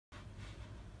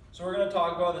So we're going to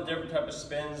talk about the different type of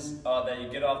spins that you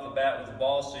get off the bat with the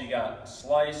ball. So you got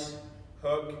slice,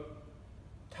 hook,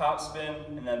 top spin,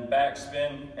 and then back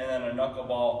spin, and then a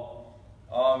knuckleball.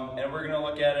 And we're going to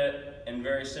look at it in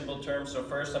very simple terms. So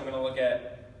first I'm going to look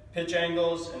at pitch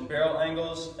angles and barrel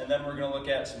angles, and then we're going to look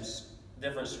at some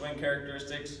different swing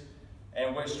characteristics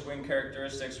and which swing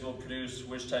characteristics will produce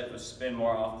which type of spin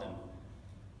more often.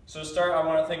 So to start, I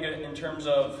want to think in terms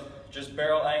of just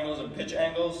barrel angles and pitch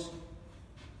angles.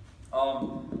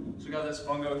 So we got this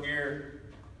fungo here.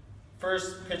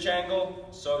 First, pitch angle.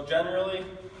 So generally,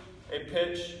 a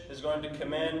pitch is going to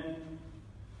come in.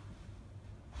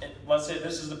 Let's say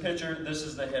this is the pitcher, this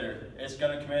is the hitter. It's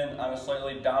going to come in on a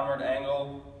slightly downward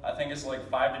angle. I think it's like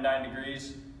 5 to 9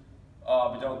 degrees,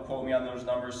 but don't quote me on those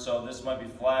numbers. So this might be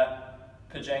flat.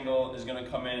 Pitch angle is going to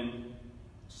come in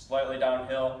slightly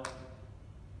downhill.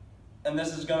 And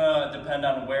this is going to depend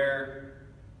on where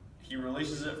he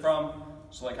releases it from.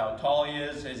 So like how tall he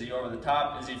is he over the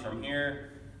top, is he from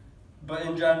here? But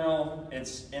in general,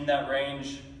 it's in that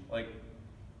range, like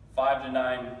 5 to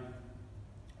 9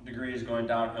 degrees going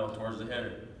downhill towards the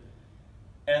hitter.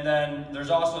 And then there's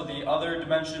also the other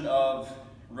dimension of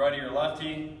righty or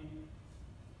lefty.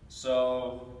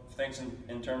 So think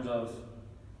in terms of,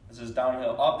 this is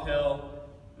downhill, uphill.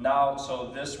 Now,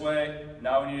 so this way,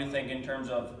 now we need to think in terms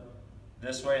of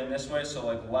this way and this way, so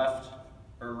like left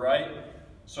or right.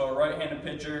 So a right-handed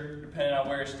pitcher, depending on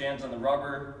where he stands on the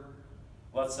rubber,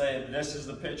 let's say this is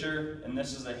the pitcher and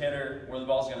this is the hitter, where the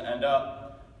ball's going to end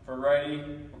up. For righty,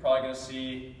 we're probably going to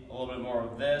see a little bit more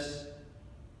of this,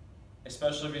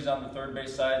 especially if he's on the third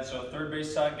base side. So a third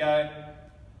base side guy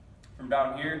from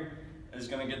down here is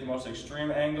going to get the most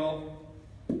extreme angle.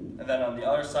 And then on the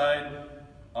other side,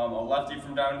 a lefty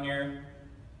from down here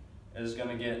is going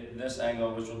to get this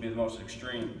angle, which will be the most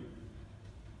extreme.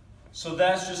 So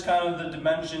that's just kind of the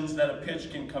dimensions that a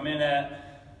pitch can come in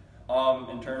at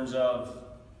in terms of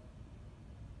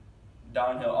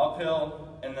downhill,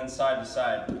 uphill, and then side to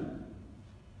side.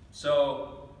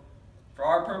 So for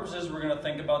our purposes, we're going to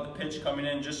think about the pitch coming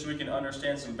in just so we can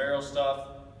understand some barrel stuff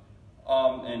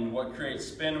and what creates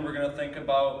spin. We're going to think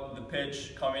about the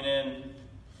pitch coming in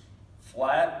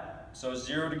flat, so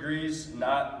 0 degrees,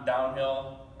 not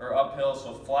downhill or uphill,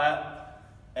 so flat.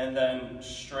 And then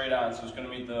straight on, so it's going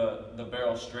to meet the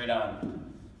barrel straight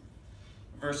on,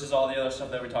 versus all the other stuff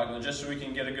that we talked about, just so we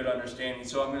can get a good understanding.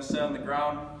 So I'm going to sit on the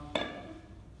ground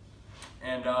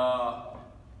and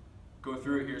go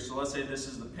through it here. So let's say this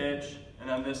is the pitch, and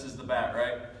then this is the bat,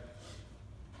 right?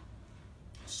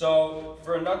 So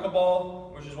for a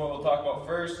knuckleball, which is what we'll talk about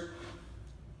first,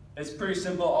 it's pretty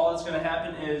simple. All that's going to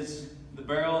happen is the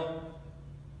barrel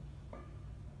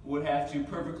would have to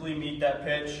perfectly meet that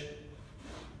pitch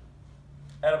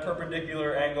at a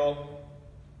perpendicular angle,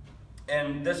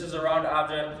 and this is a round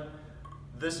object,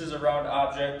 this is a round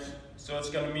object, so it's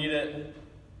going to meet it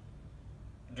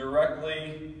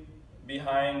directly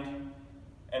behind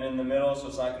and in the middle, so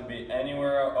it's not going to be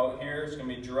anywhere out here, it's going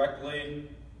to be directly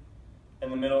in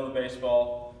the middle of the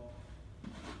baseball.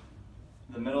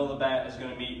 The middle of the bat is going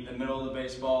to meet the middle of the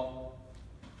baseball,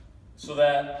 so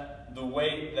that the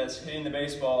weight that's hitting the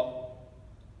baseball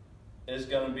is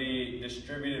going to be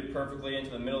distributed perfectly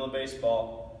into the middle of the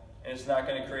baseball, and it's not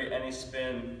going to create any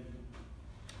spin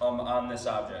on this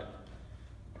object.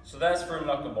 So that's for a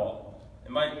knuckleball.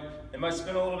 It might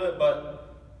spin a little bit,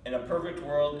 but in a perfect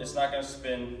world, it's not going to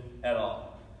spin at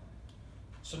all.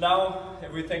 So now,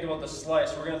 if we think about the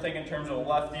slice, we're going to think in terms of a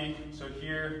lefty. So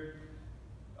here,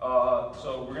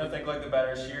 so we're going to think like the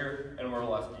batter's here, and we're a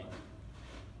lefty.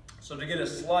 So to get a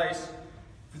slice,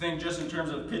 if you think just in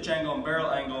terms of pitch angle and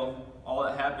barrel angle, all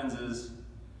that happens is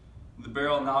the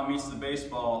barrel now meets the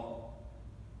baseball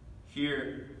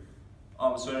here,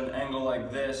 so at an angle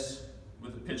like this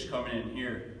with the pitch coming in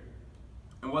here.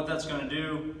 And what that's going to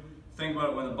do, think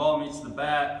about it, when the ball meets the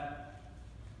bat,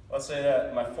 let's say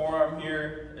that my forearm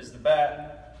here is the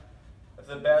bat. If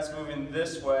the bat's moving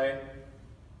this way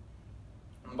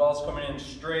and the ball's coming in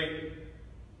straight,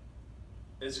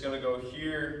 it's going to go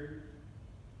here.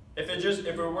 If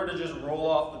it were to just roll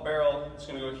off the barrel, it's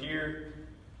going to go here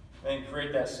and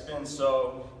create that spin.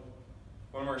 So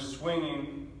when we're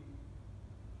swinging,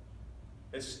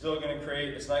 it's still going to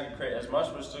create, it's not going to create as much,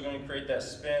 but it's still going to create that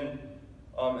spin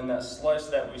and that slice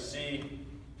that we see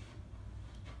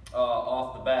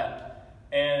off the bat.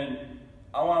 And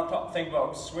I want to think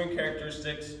about swing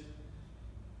characteristics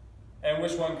and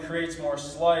which one creates more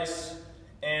slice.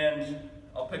 And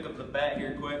I'll pick up the bat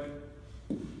here quick.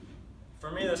 For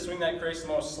me, the swing that creates the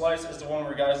most slice is the one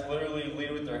where guys literally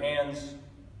lead with their hands.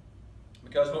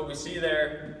 Because what we see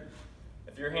there,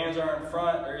 if your hands are in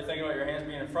front, or you're thinking about your hands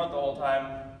being in front the whole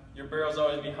time, your barrel's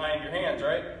always behind your hands,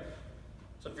 right?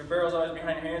 So if your barrel's always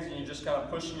behind your hands and you're just kind of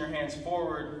pushing your hands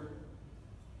forward,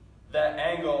 that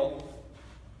angle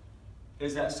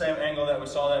is that same angle that we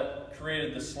saw that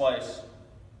created the slice.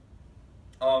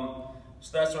 So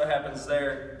that's what happens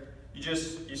there. You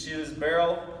see this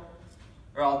barrel,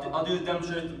 or I'll do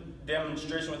the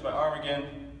demonstration with my arm again.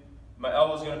 My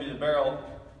elbow is going to be the barrel.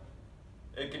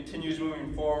 It continues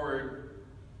moving forward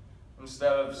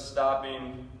instead of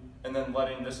stopping and then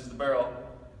letting, this is the barrel,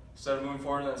 instead of moving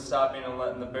forward and then stopping and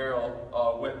letting the barrel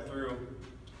whip through.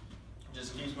 It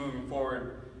just keeps moving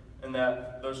forward, and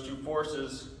that those two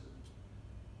forces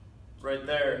right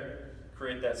there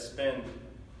create that spin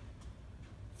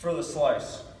for the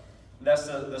slice. That's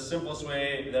the simplest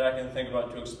way that I can think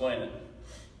about to explain it.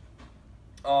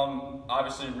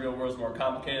 Obviously, the real world is more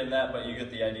complicated than that, but you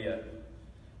get the idea.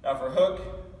 Now for hook,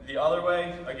 the other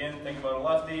way, again, think about a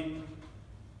lefty.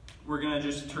 We're gonna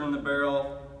just turn the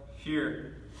barrel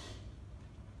here.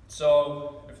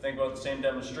 So if you think about the same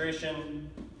demonstration,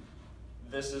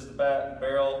 this is the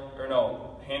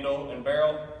handle and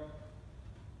barrel.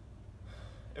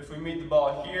 If we meet the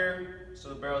ball here, so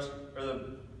the barrel's, or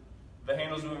the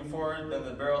handle's moving forward, then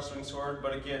the barrel swings forward,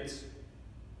 but it gets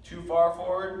too far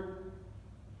forward.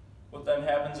 What then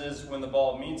happens is when the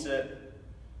ball meets it,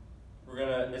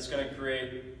 it's gonna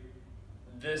create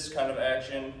this kind of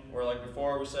action where, like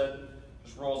before we said,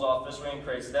 just rolls off this way and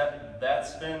creates that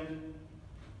spin.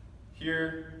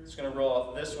 Here, it's gonna roll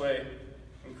off this way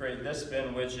and create this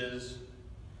spin, which is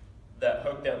that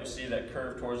hook that we see, that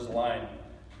curve towards the line.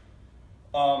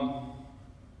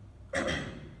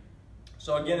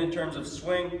 So again, in terms of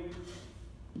swing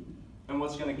and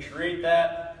what's going to create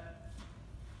that,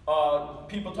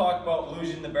 people talk about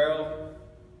losing the barrel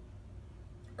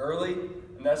early,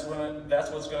 and that's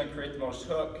what's going to create the most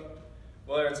hook.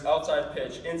 Whether it's outside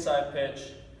pitch, inside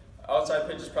pitch, outside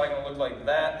pitch is probably going to look like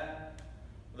that.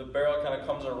 The barrel kind of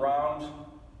comes around.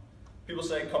 People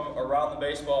say come around the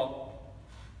baseball.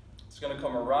 It's going to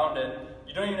come around it.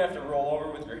 You don't even have to roll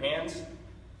over with your hands.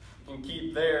 You can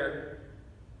keep there,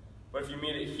 but if you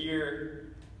meet it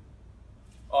here,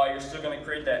 you're still going to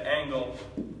create that angle,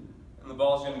 and the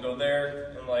ball's going to go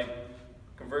there. And like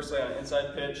conversely, on an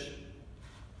inside pitch,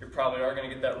 you probably are going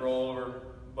to get that rollover,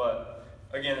 but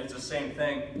again, it's the same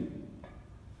thing.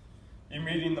 You're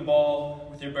meeting the ball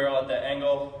with your barrel at that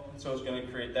angle, and so it's going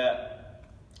to create that.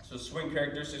 So swing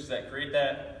characteristics that create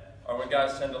that are when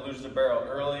guys tend to lose the barrel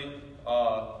early.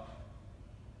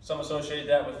 Some associate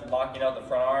that with locking out the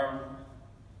front arm.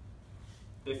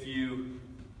 If you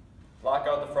lock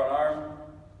out the front arm,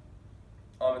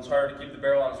 it's harder to keep the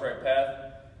barrel on its right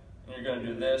path, and you're going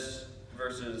to do this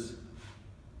versus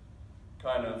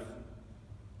kind of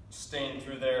staying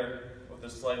through there with a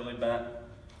slightly bent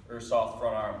or soft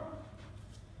front arm.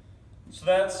 So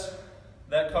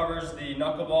that covers the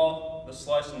knuckleball, the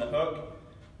slice, and the hook.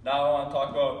 Now I want to talk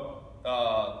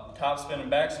about topspin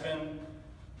and backspin.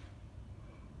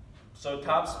 So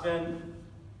topspin,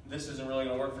 this isn't really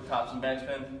going to work for tops and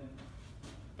backspin,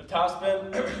 but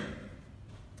topspin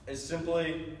is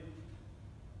simply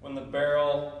when the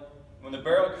barrel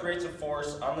creates a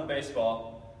force on the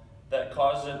baseball that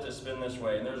causes it to spin this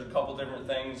way. And there's a couple different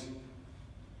things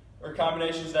or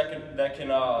combinations that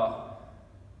can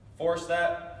force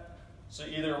that. So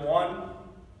either one,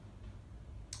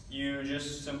 you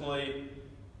just simply,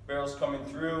 barrel's coming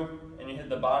through and you hit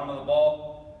the bottom of the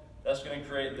ball. That's going to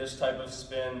create this type of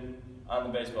spin on the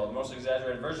baseball. The most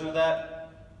exaggerated version of that,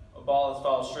 a ball that's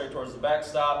followed straight towards the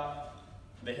backstop,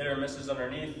 the hitter misses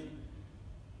underneath.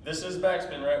 This is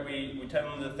backspin, right? We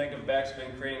tend to think of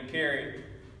backspin creating carry,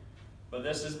 but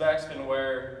this is backspin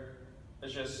where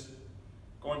it's just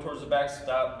going towards the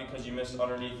backstop because you missed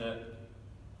underneath it,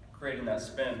 creating that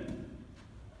spin.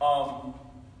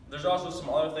 There's also some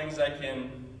other things that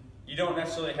you don't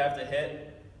necessarily have to hit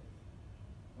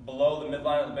below the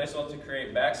midline of the baseball to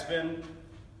create backspin.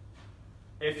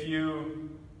 If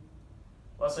you,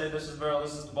 let's say this is the barrel,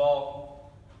 this is the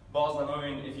ball, ball's not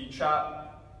moving. If you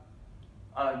chop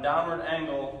on a downward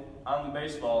angle on the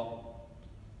baseball,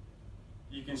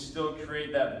 you can still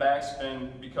create that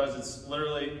backspin because it's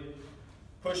literally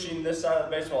pushing this side of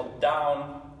the baseball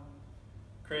down,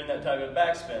 creating that type of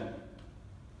backspin.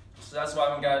 So that's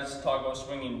why when guys talk about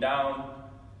swinging down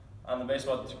on the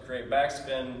baseball to create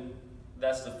backspin,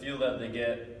 that's the feel that they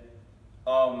get,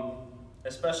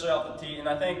 especially off the tee. And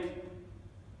I think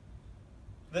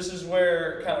this is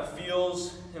where kind of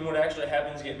feels and what actually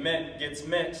happens gets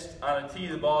mixed. On a tee,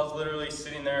 the ball is literally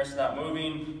sitting there, it's not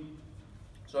moving.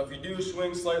 So if you do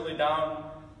swing slightly down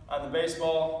on the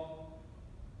baseball,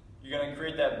 you're going to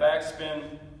create that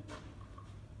backspin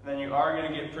And then you are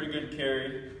going to get pretty good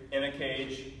carry in a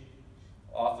cage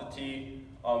off the tee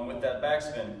with that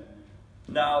backspin.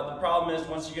 Now the problem is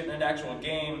once you get in an actual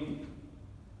game,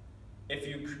 if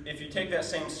you take that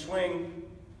same swing,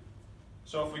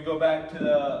 so if we go back to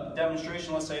the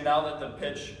demonstration, let's say now that the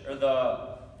pitch, or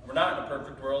we're not in a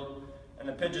perfect world, and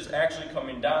the pitch is actually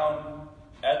coming down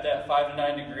at that 5 to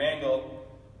 9 degree angle,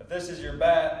 if this is your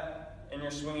bat and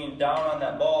you're swinging down on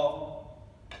that ball,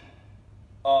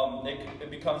 it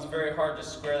becomes very hard to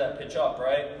square that pitch up,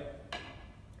 right?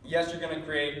 Yes, you're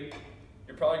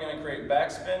probably going to create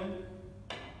backspin.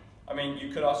 I mean,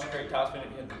 you could also create topspin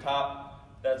if you hit the top.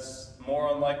 That's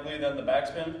more unlikely than the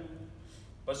backspin.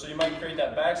 But so you might create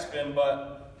that backspin,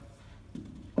 but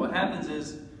what happens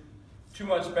is too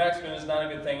much backspin is not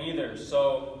a good thing either.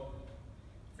 So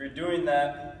if you're doing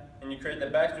that and you create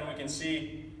that backspin, we can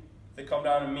see if they come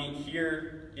down and meet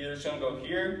here, either it's going to go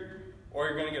here, or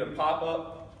you're going to get a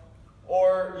pop-up,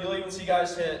 or you'll even see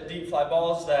guys hit deep fly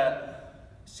balls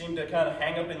that seem to kind of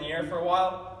hang up in the air for a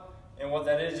while, and what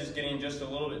that is getting just a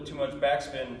little bit too much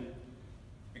backspin,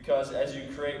 because as you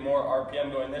create more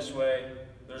RPM going this way,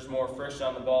 there's more friction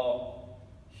on the ball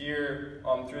here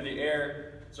through the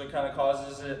air, so it kind of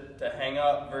causes it to hang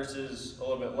up versus a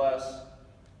little bit less.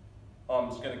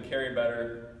 It's going to carry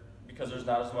better because there's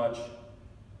not as much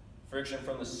friction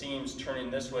from the seams turning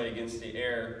this way against the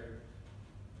air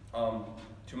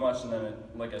too much, and then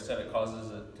like I said, it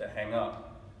causes it to hang up.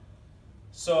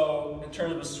 So in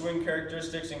terms of the swing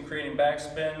characteristics and creating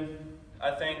backspin,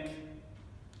 I think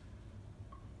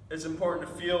it's important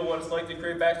to feel what it's like to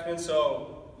create backspin.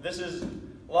 So this is,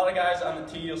 a lot of guys on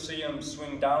the tee, you'll see them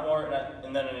swing downward,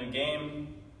 and then in a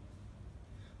game,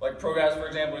 like pro guys, for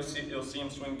example, you'll see them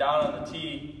swing down on the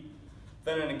tee.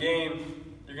 Then in a game,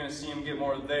 you're going to see them get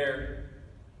more there,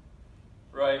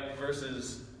 right,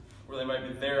 versus where they might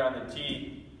be there on the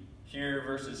tee, here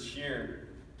versus here.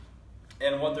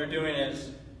 And what they're doing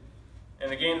is, in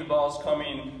the game, the ball is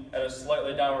coming at a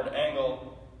slightly downward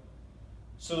angle,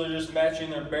 so they're just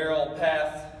matching their barrel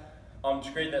path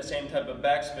to create that same type of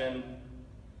backspin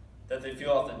that they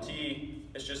feel off the tee.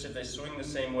 It's just if they swing the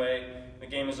same way, the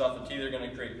game is off the tee, they're going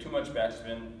to create too much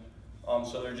backspin.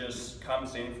 So they're just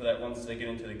compensating for that once they get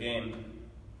into the game.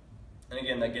 And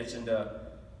again, that gets into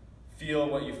feel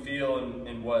what you feel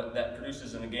and what that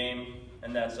produces in a game,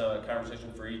 and that's a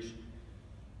conversation for each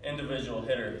individual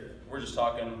hitter. We're just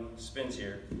talking spins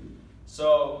here.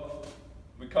 So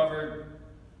we covered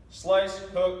slice,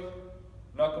 hook,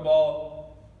 knuckleball,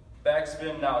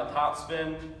 backspin, now a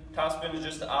topspin. Topspin is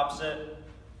just the opposite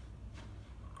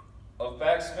of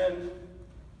backspin.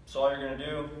 So all you're going to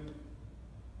do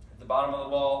at the bottom of the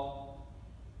ball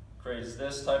creates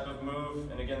this type of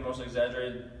move, and again, the most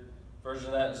exaggerated version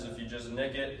of that is if you just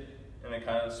nick it and it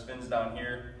kind of spins down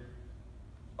here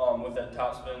with that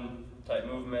topspin type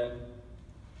movement,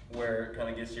 where it kind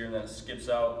of gets here and then it skips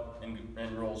out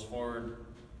and rolls forward.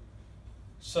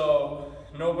 So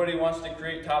nobody wants to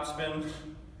create topspin.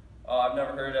 I've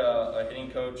never heard a hitting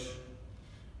coach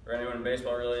or anyone in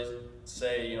baseball really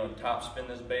say, you know, topspin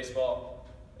this baseball.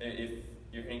 If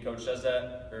your hitting coach says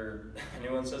that, or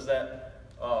anyone says that,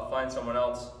 find someone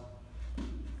else.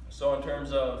 So in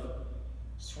terms of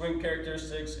swing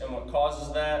characteristics and what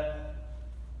causes that,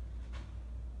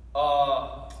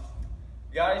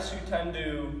 guys who tend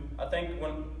to, I think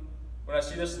when I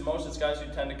see this the most, it's guys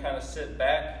who tend to kind of sit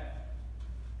back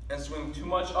and swing too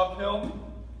much uphill,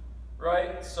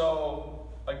 right? So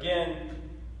again,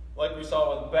 like we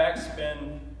saw with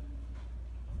backspin,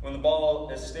 when the ball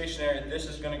is stationary, this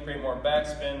is going to create more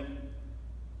backspin.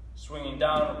 Swinging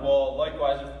down, well,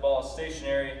 likewise, if the ball is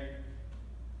stationary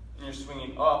and you're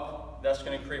swinging up, that's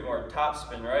going to create more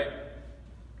topspin, right?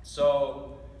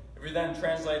 So if we then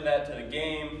translate that to the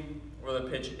game, where the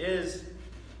pitch is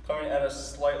coming at a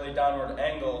slightly downward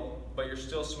angle, but you're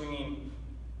still swinging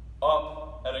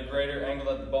up at a greater angle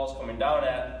that the ball's coming down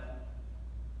at,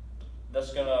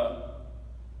 that's going to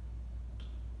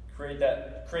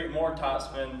create more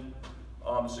topspin.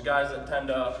 So guys that tend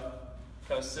to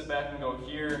kind of sit back and go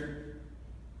here,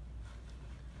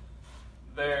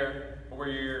 there, where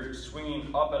you're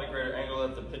swinging up at a greater angle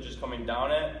that the pitch is coming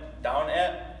down at.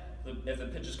 If the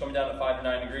pitch is coming down at 5 to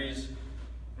 9 degrees,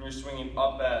 and you're swinging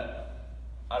up at,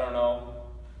 I don't know,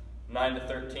 9 to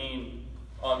 13,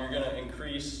 you're going to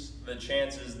increase the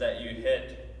chances that you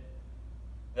hit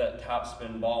that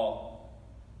topspin ball,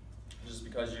 just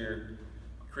because you're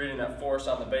creating that force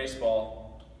on the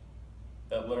baseball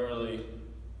that literally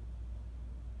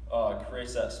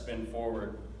creates that spin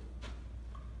forward.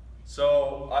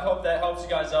 So I hope that helps you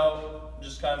guys out,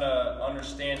 just kind of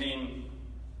understanding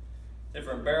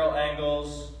different barrel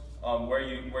angles, where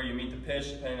you meet the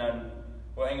pitch, depending on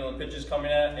what angle the pitch is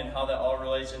coming at, and how that all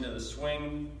relates into the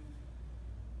swing.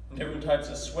 Different types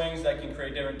of swings that can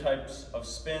create different types of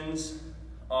spins.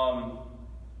 So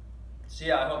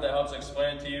yeah, I hope that helps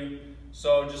explain it to you.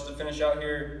 So just to finish out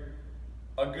here,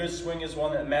 a good swing is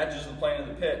one that matches the plane of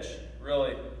the pitch,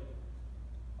 really.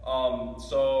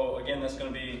 So again, that's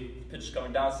going to be, pitch is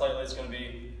coming down slightly, it's going to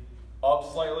be up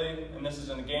slightly, and this is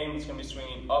in the game, it's going to be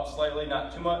swinging up slightly,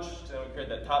 not too much, so then we create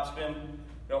that top spin.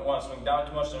 We don't want to swing down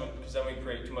too much, because then we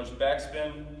create too much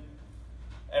backspin.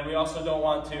 And we also don't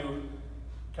want to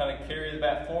kind of carry the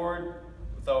bat forward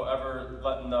without ever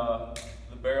letting the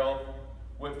barrel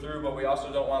whip through, but we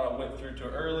also don't want to whip through too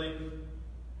early,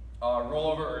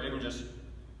 roll over, or even just,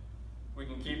 we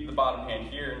can keep the bottom hand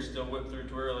here and still whip through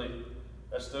too early.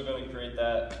 That's still going to create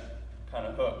that kind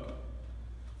of hook.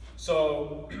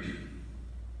 So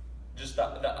just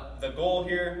the goal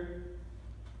here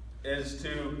is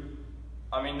to,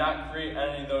 not create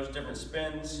any of those different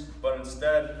spins, but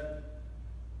instead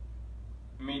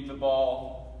meet the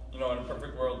ball, in a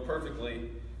perfect world perfectly,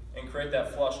 and create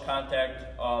that flush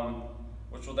contact,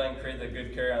 which will then create the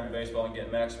good carry on the baseball and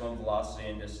get maximum velocity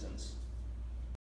and distance.